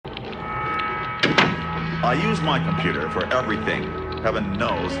I use my computer for everything. Heaven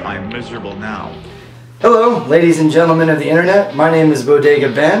knows I'm miserable now. Hello, ladies and gentlemen of the internet. My name is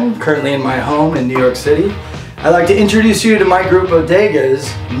Bodega Ben, currently in my home in New York City. I'd like to introduce you to my group Bodega's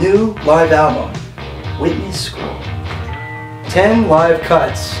new live album, Witness Scroll. 10 live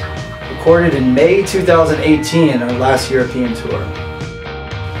cuts, recorded in May 2018, our last European tour.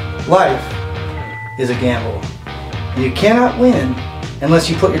 Life is a gamble. You cannot win unless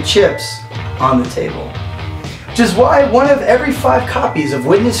you put your chips on the table. Which is why one of every 5 copies of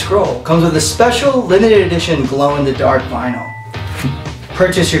Witness Scroll comes with a special limited edition glow-in-the-dark vinyl.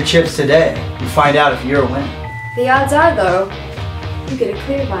 Purchase your chips today and find out if you're a winner. The odds are, though, you get a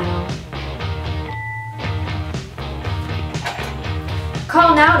clear vinyl.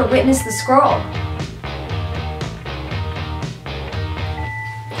 Call now to witness the scroll.